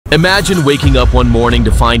Imagine waking up one morning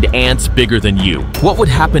to find ants bigger than you. What would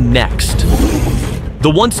happen next?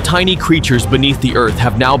 The once tiny creatures beneath the earth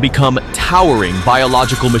have now become towering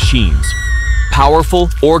biological machines. Powerful,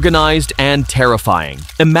 organized, and terrifying.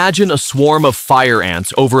 Imagine a swarm of fire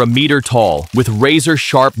ants over a meter tall, with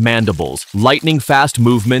razor-sharp mandibles, lightning-fast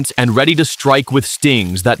movements, and ready to strike with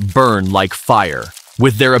stings that burn like fire.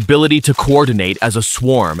 With their ability to coordinate as a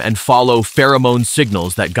swarm and follow pheromone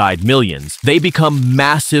signals that guide millions, they become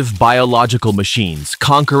massive biological machines,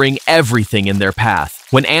 conquering everything in their path.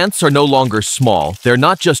 When ants are no longer small, they're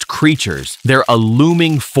not just creatures, they're a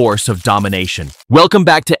looming force of domination. Welcome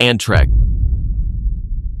back to AntTrek.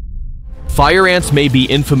 Fire ants may be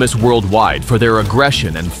infamous worldwide for their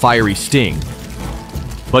aggression and fiery sting,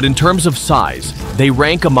 but in terms of size, they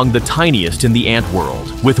rank among the tiniest in the ant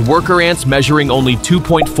world. With worker ants measuring only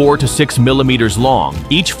 2.4 to 6 millimeters long,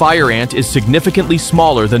 each fire ant is significantly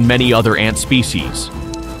smaller than many other ant species.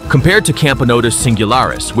 Compared to Camponotus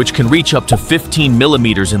singularis, which can reach up to 15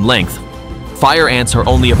 millimeters in length, fire ants are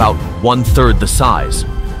only about 1/3 the size.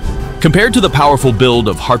 Compared to the powerful build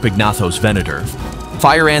of Harpagnathos venator,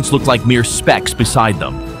 fire ants look like mere specks beside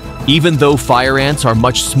them. Even though fire ants are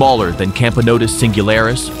much smaller than Camponotus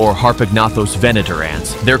singularis or Harpagnathos venator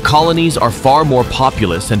ants, their colonies are far more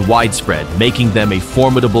populous and widespread, making them a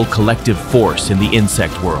formidable collective force in the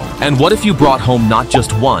insect world. And what if you brought home not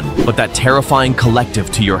just one, but that terrifying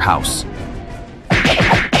collective to your house?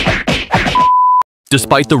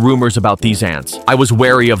 Despite the rumors about these ants, I was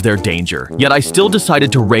wary of their danger, yet I still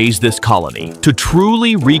decided to raise this colony, to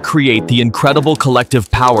truly recreate the incredible collective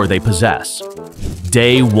power they possess.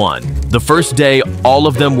 Day 1. The first day, all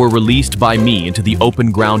of them were released by me into the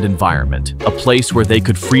open ground environment, a place where they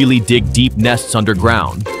could freely dig deep nests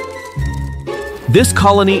underground. This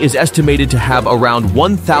colony is estimated to have around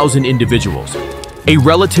 1,000 individuals, a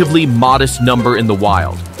relatively modest number in the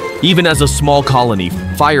wild. Even as a small colony,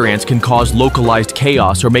 fire ants can cause localized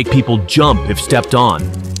chaos or make people jump if stepped on.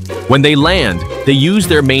 When they land, they use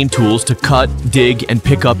their main tools to cut, dig, and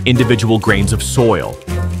pick up individual grains of soil.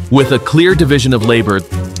 With a clear division of labor,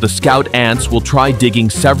 the scout ants will try digging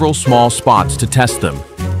several small spots to test them.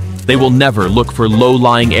 They will never look for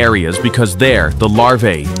low-lying areas because there, the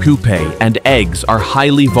larvae, pupae, and eggs are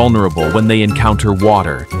highly vulnerable when they encounter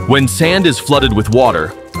water. When sand is flooded with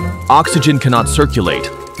water, oxygen cannot circulate,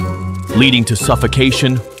 leading to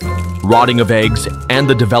suffocation, rotting of eggs, and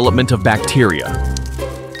the development of bacteria.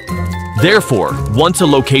 Therefore, once a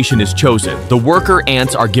location is chosen, the worker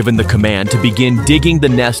ants are given the command to begin digging the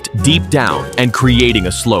nest deep down and creating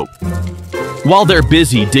a slope. While they're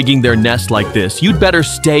busy digging their nest like this, you'd better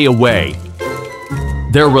stay away.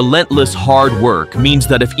 Their relentless hard work means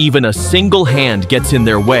that if even a single hand gets in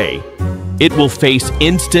their way, it will face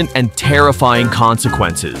instant and terrifying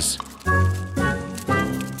consequences.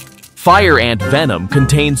 Fire ant venom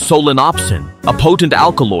contains solenopsin, a potent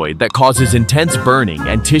alkaloid that causes intense burning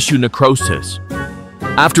and tissue necrosis.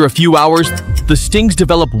 After a few hours, the stings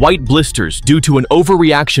develop white blisters due to an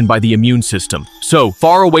overreaction by the immune system, so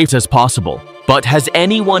far away as possible. But has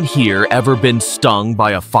anyone here ever been stung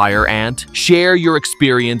by a fire ant? Share your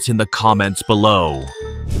experience in the comments below.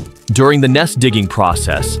 During the nest digging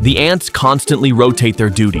process, the ants constantly rotate their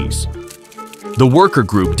duties. The worker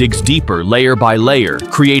group digs deeper layer by layer,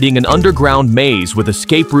 creating an underground maze with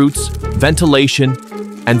escape routes, ventilation,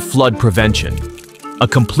 and flood prevention. A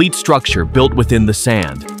complete structure built within the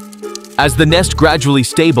sand. As the nest gradually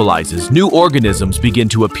stabilizes, new organisms begin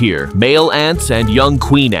to appear, male ants and young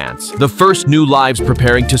queen ants, the first new lives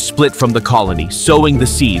preparing to split from the colony, sowing the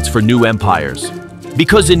seeds for new empires.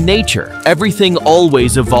 Because in nature, everything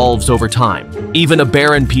always evolves over time. Even a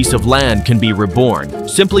barren piece of land can be reborn,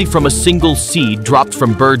 simply from a single seed dropped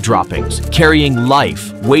from bird droppings, carrying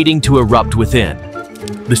life, waiting to erupt within.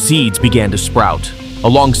 The seeds began to sprout.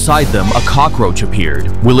 Alongside them, a cockroach appeared.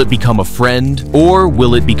 Will it become a friend, or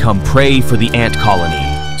will it become prey for the ant colony?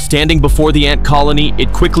 Standing before the ant colony,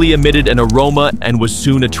 it quickly emitted an aroma and was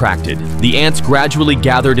soon attracted. The ants gradually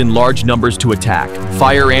gathered in large numbers to attack.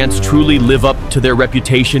 Fire ants truly live up to their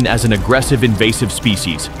reputation as an aggressive, invasive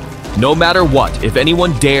species. No matter what, if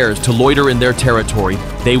anyone dares to loiter in their territory,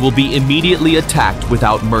 they will be immediately attacked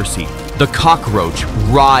without mercy. The cockroach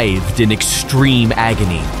writhed in extreme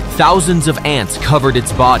agony. Thousands of ants covered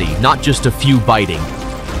its body, not just a few biting,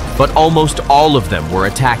 but almost all of them were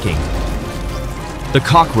attacking. The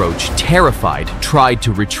cockroach, terrified, tried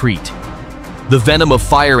to retreat. The venom of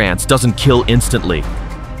fire ants doesn't kill instantly.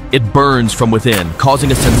 It burns from within, causing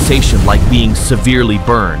a sensation like being severely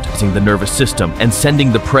burned, causing the nervous system and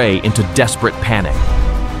sending the prey into desperate panic.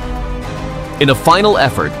 In a final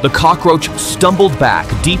effort, the cockroach stumbled back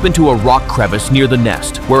deep into a rock crevice near the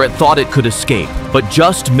nest, where it thought it could escape. But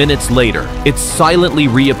just minutes later, it silently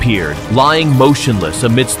reappeared, lying motionless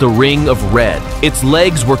amidst the ring of red. Its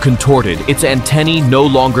legs were contorted, its antennae no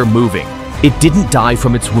longer moving. It didn't die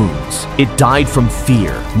from its wounds. It died from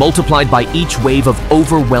fear, multiplied by each wave of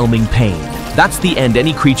overwhelming pain. That's the end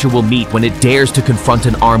any creature will meet when it dares to confront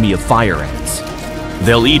an army of fire ants.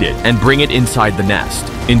 They'll eat it and bring it inside the nest.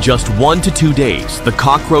 In just 1 to 2 days, the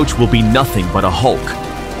cockroach will be nothing but a hulk.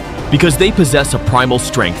 Because they possess a primal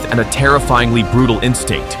strength and a terrifyingly brutal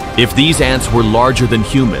instinct. If these ants were larger than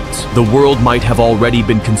humans, the world might have already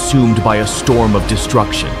been consumed by a storm of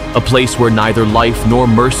destruction, a place where neither life nor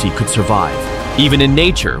mercy could survive. Even in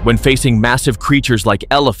nature, when facing massive creatures like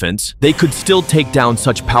elephants, they could still take down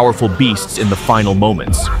such powerful beasts in the final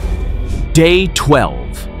moments. Day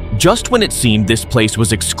 12. Just when it seemed this place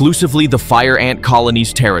was exclusively the fire ant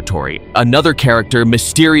colony's territory, another character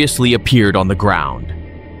mysteriously appeared on the ground.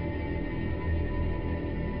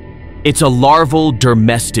 It's a larval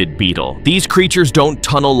dermestid beetle. These creatures don't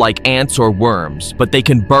tunnel like ants or worms, but they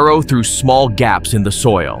can burrow through small gaps in the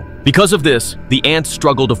soil. Because of this, the ants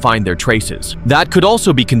struggle to find their traces. That could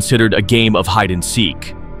also be considered a game of hide and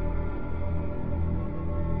seek.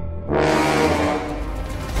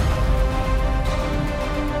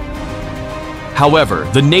 However,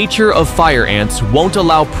 the nature of fire ants won't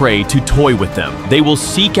allow prey to toy with them. They will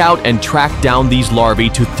seek out and track down these larvae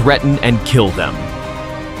to threaten and kill them.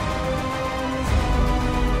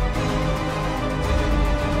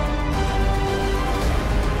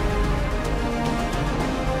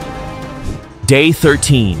 Day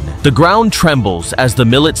 13. The ground trembles as the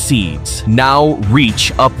millet seeds now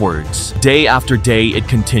reach upwards. Day after day it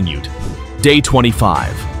continued. Day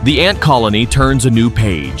 25. The ant colony turns a new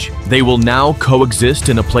page. They will now coexist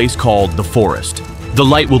in a place called the forest. The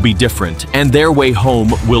light will be different, and their way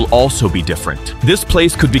home will also be different. This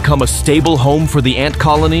place could become a stable home for the ant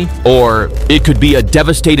colony, or it could be a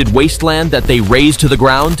devastated wasteland that they raze to the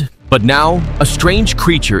ground. But now, a strange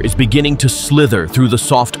creature is beginning to slither through the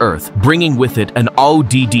soft earth, bringing with it an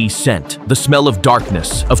ODD scent, the smell of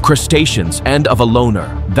darkness, of crustaceans, and of a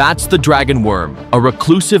loner. That's the dragon worm, a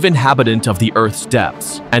reclusive inhabitant of the earth's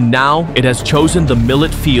depths. And now, it has chosen the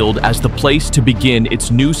millet field as the place to begin its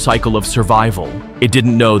new cycle of survival. It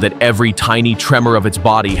didn't know that every tiny tremor of its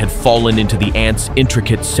body had fallen into the ant's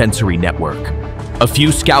intricate sensory network. A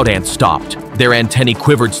few scout ants stopped, their antennae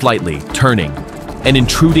quivered slightly, turning. An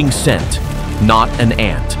intruding scent, not an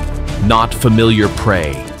ant, not familiar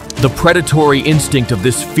prey. The predatory instinct of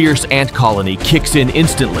this fierce ant colony kicks in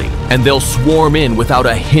instantly, and they'll swarm in without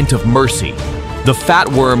a hint of mercy. The fat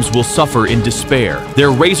worms will suffer in despair,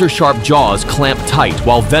 their razor-sharp jaws clamped tight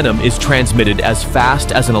while venom is transmitted as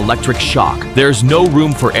fast as an electric shock. There's no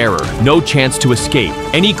room for error, no chance to escape.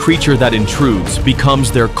 Any creature that intrudes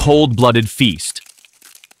becomes their cold-blooded feast.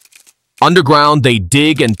 Underground, they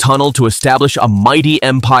dig and tunnel to establish a mighty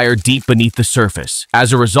empire deep beneath the surface.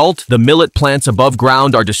 As a result, the millet plants above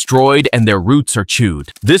ground are destroyed and their roots are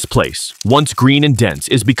chewed. This place, once green and dense,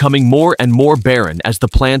 is becoming more and more barren as the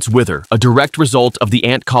plants wither, a direct result of the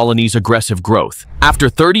ant colony's aggressive growth. After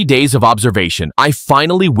 30 days of observation, I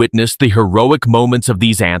finally witnessed the heroic moments of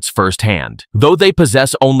these ants firsthand. Though they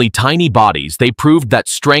possess only tiny bodies, they proved that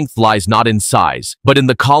strength lies not in size, but in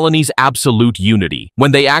the colony's absolute unity.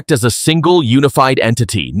 When they act as a single unified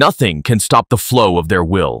entity, nothing can stop the flow of their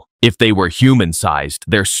will. If they were human-sized,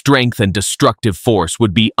 their strength and destructive force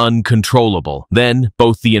would be uncontrollable. Then,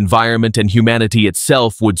 both the environment and humanity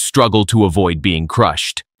itself would struggle to avoid being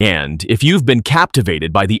crushed. And if you've been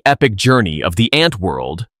captivated by the epic journey of the ant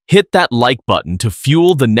world, hit that like button to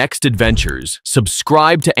fuel the next adventures,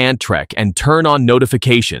 subscribe to AntTrek, and turn on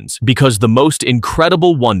notifications because the most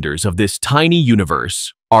incredible wonders of this tiny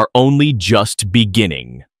universe are only just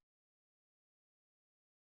beginning.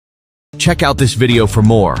 Check out this video for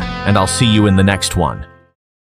more, and I'll see you in the next one.